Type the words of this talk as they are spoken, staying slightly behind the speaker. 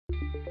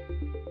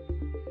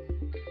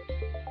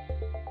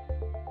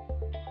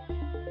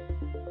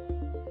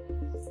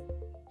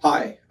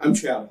Hi, I'm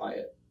Chad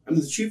Hiatt. I'm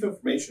the Chief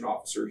Information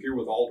Officer here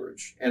with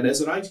Aldridge, and as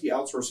an IT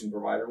outsourcing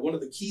provider, one of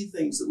the key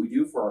things that we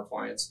do for our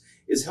clients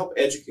is help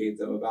educate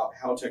them about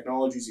how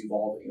technology is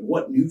evolving and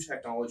what new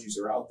technologies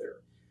are out there.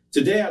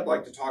 Today, I'd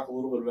like to talk a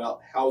little bit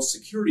about how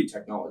security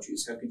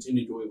technologies have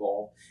continued to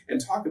evolve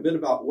and talk a bit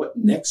about what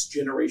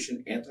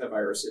Next-Generation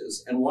Antivirus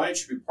is and why it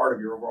should be part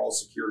of your overall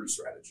security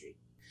strategy.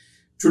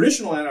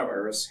 Traditional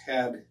antivirus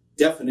had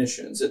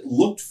definitions. It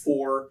looked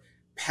for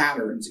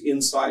patterns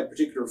inside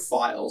particular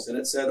files, and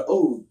it said,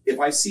 oh, if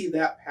I see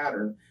that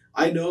pattern,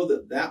 I know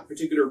that that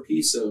particular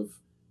piece of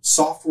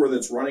software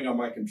that's running on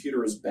my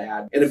computer is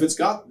bad. And if it's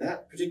got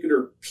that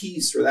particular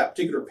piece or that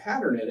particular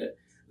pattern in it,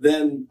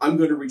 then I'm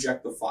going to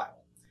reject the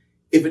file.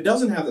 If it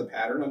doesn't have the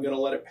pattern, I'm going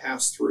to let it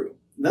pass through.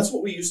 And that's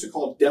what we used to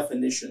call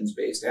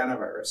definitions-based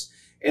antivirus.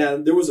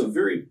 And there was a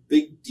very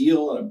big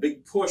deal and a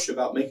big push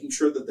about making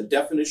sure that the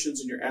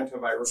definitions in your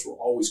antivirus were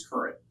always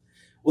current.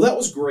 Well, that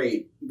was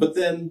great, but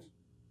then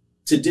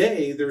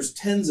today, there's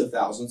tens of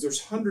thousands,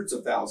 there's hundreds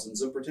of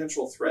thousands of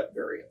potential threat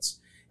variants.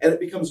 And it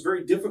becomes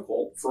very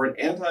difficult for an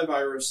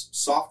antivirus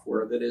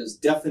software that is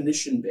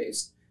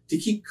definition-based to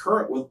keep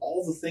current with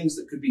all the things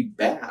that could be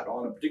bad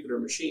on a particular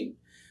machine.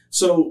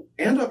 So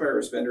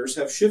antivirus vendors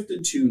have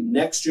shifted to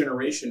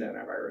next-generation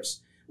antivirus,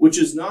 which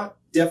is not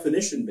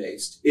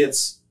definition-based,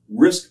 it's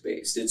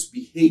risk-based, it's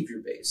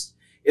behavior-based.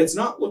 It's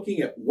not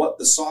looking at what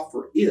the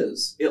software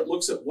is, it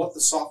looks at what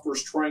the software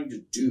is trying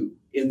to do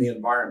in the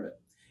environment.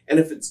 And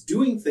if it's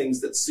doing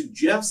things that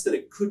suggest that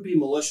it could be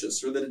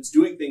malicious or that it's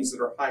doing things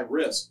that are high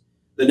risk,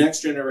 the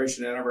next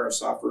generation antivirus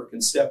software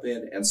can step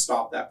in and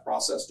stop that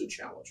process to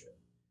challenge it.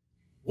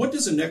 What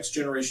does a next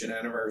generation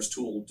antivirus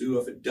tool do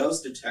if it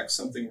does detect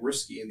something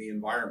risky in the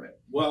environment?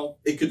 Well,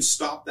 it could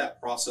stop that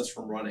process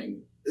from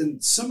running.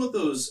 And some of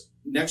those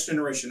next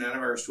generation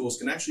antivirus tools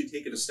can actually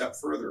take it a step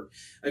further.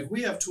 Like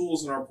we have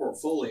tools in our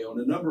portfolio and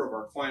a number of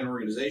our client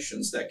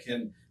organizations that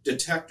can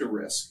detect a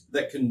risk,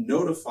 that can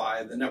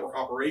notify the network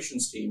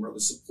operations team or the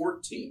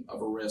support team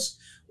of a risk,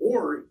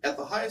 or at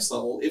the highest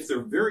level, if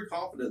they're very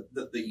confident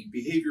that the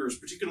behavior is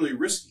particularly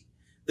risky,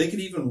 they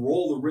can even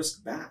roll the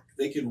risk back.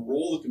 They can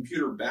roll the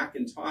computer back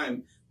in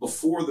time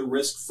before the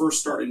risk first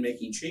started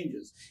making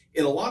changes.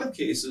 In a lot of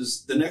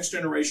cases, the next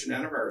generation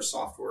antivirus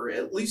software,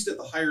 at least at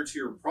the higher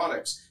tier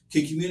products,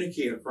 can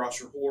communicate across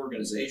your whole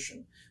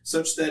organization,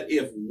 such that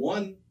if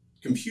one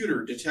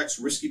computer detects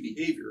risky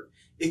behavior,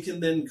 it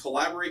can then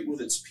collaborate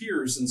with its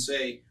peers and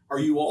say, are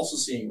you also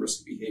seeing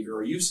risky behavior?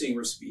 Are you seeing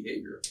risky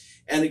behavior?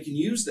 And it can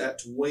use that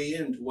to weigh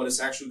into what it's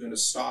actually going to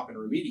stop and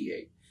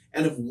remediate.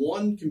 And if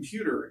one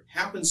computer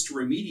happens to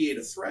remediate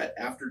a threat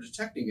after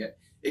detecting it,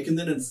 it can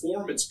then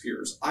inform its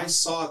peers, I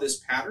saw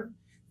this pattern,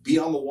 be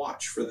on the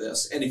watch for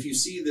this. And if you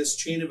see this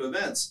chain of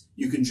events,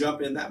 you can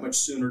jump in that much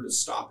sooner to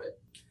stop it.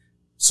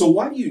 So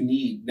why do you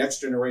need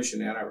next generation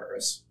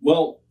antivirus?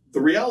 Well,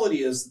 the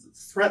reality is the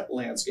threat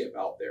landscape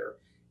out there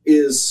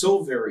is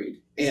so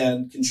varied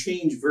and can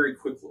change very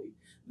quickly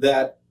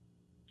that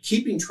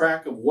keeping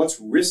track of what's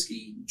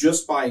risky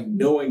just by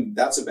knowing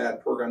that's a bad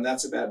program,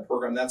 that's a bad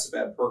program, that's a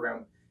bad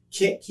program,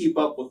 can't keep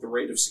up with the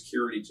rate of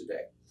security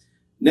today.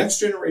 Next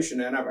generation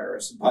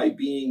antivirus, by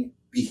being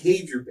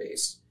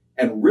behavior-based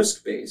and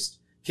risk-based,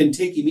 can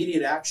take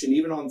immediate action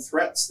even on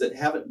threats that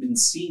haven't been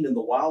seen in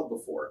the wild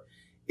before.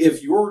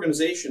 If your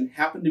organization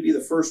happened to be the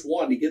first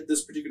one to get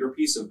this particular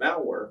piece of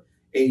malware,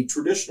 a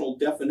traditional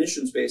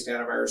definitions-based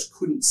antivirus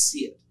couldn't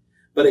see it.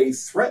 But a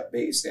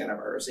threat-based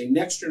antivirus, a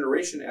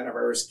next-generation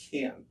antivirus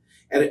can,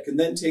 and it can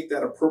then take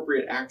that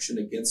appropriate action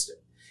against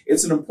it.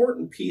 It's an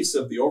important piece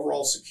of the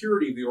overall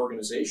security of the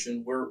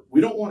organization where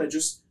we don't want to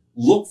just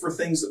look for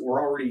things that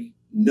were already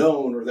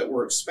known or that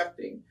we're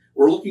expecting.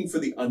 We're looking for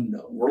the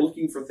unknown. We're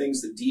looking for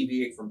things that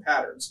deviate from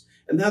patterns.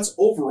 And that's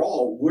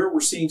overall where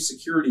we're seeing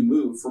security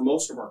move for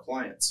most of our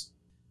clients.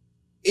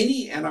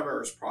 Any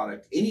antivirus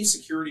product, any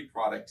security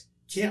product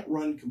can't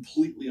run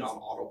completely on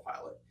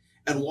autopilot.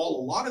 And while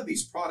a lot of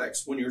these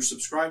products, when you're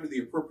subscribed to the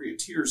appropriate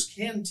tiers,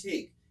 can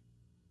take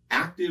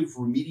active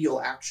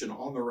remedial action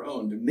on their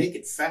own to make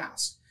it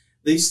fast,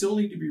 they still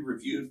need to be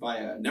reviewed by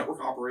a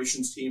network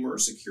operations team or a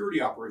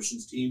security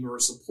operations team or a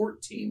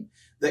support team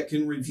that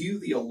can review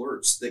the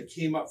alerts that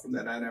came up from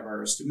that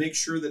antivirus to make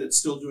sure that it's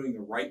still doing the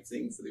right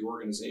thing for the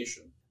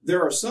organization.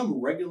 There are some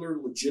regular,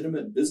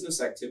 legitimate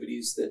business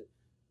activities that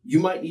you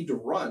might need to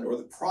run, or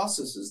the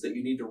processes that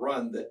you need to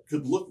run that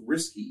could look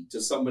risky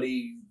to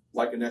somebody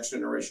like a next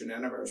generation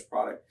antivirus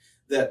product,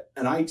 that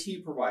an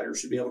IT provider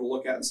should be able to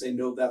look at and say,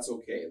 no, that's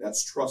okay,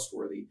 that's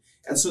trustworthy.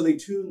 And so they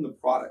tune the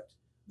product.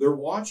 They're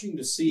watching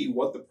to see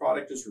what the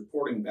product is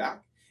reporting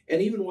back,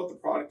 and even what the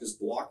product is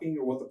blocking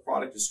or what the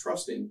product is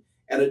trusting,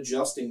 and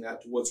adjusting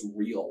that to what's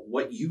real,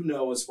 what you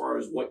know as far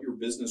as what your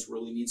business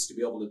really needs to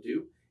be able to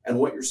do, and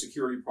what your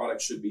security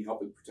product should be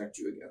helping protect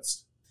you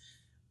against.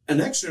 A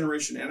next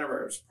generation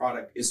antivirus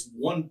product is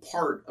one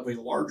part of a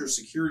larger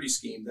security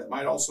scheme that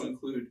might also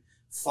include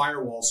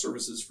firewall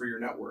services for your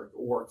network,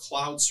 or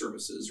cloud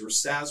services, or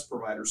SaaS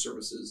provider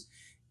services.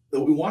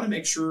 That we want to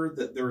make sure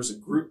that there is a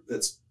group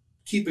that's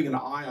keeping an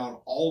eye on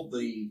all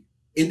the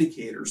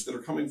indicators that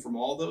are coming from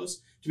all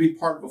those to be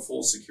part of a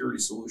full security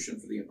solution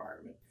for the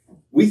environment.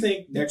 We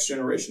think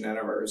Next-Generation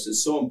Antivirus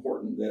is so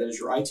important that as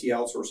your IT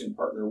outsourcing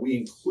partner, we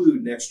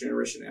include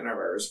Next-Generation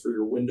Antivirus for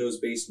your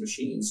Windows-based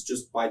machines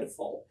just by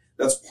default.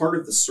 That's part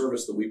of the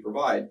service that we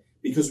provide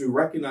because we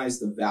recognize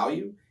the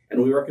value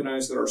and we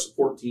recognize that our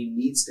support team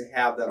needs to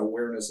have that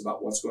awareness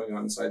about what's going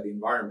on inside the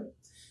environment.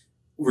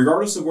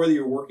 Regardless of whether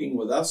you're working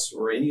with us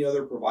or any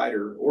other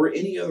provider or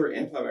any other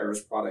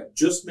antivirus product,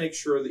 just make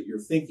sure that you're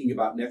thinking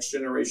about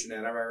Next-Generation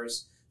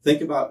Antivirus.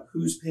 Think about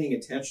who's paying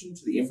attention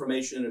to the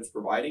information it's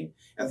providing,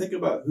 and think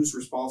about who's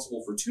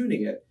responsible for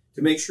tuning it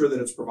to make sure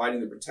that it's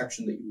providing the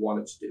protection that you want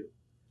it to do.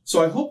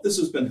 So I hope this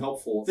has been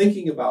helpful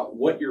thinking about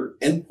what your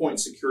endpoint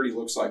security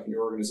looks like in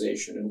your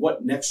organization and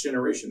what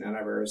Next-Generation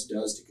Antivirus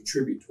does to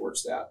contribute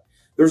towards that.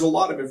 There's a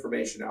lot of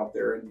information out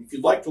there, and if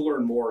you'd like to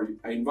learn more,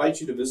 I invite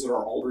you to visit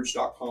our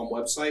aldridge.com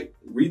website,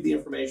 read the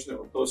information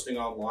that we're posting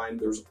online.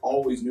 There's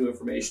always new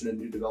information and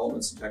new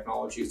developments in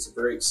technology. It's a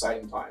very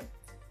exciting time.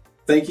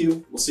 Thank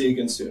you. We'll see you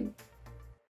again soon.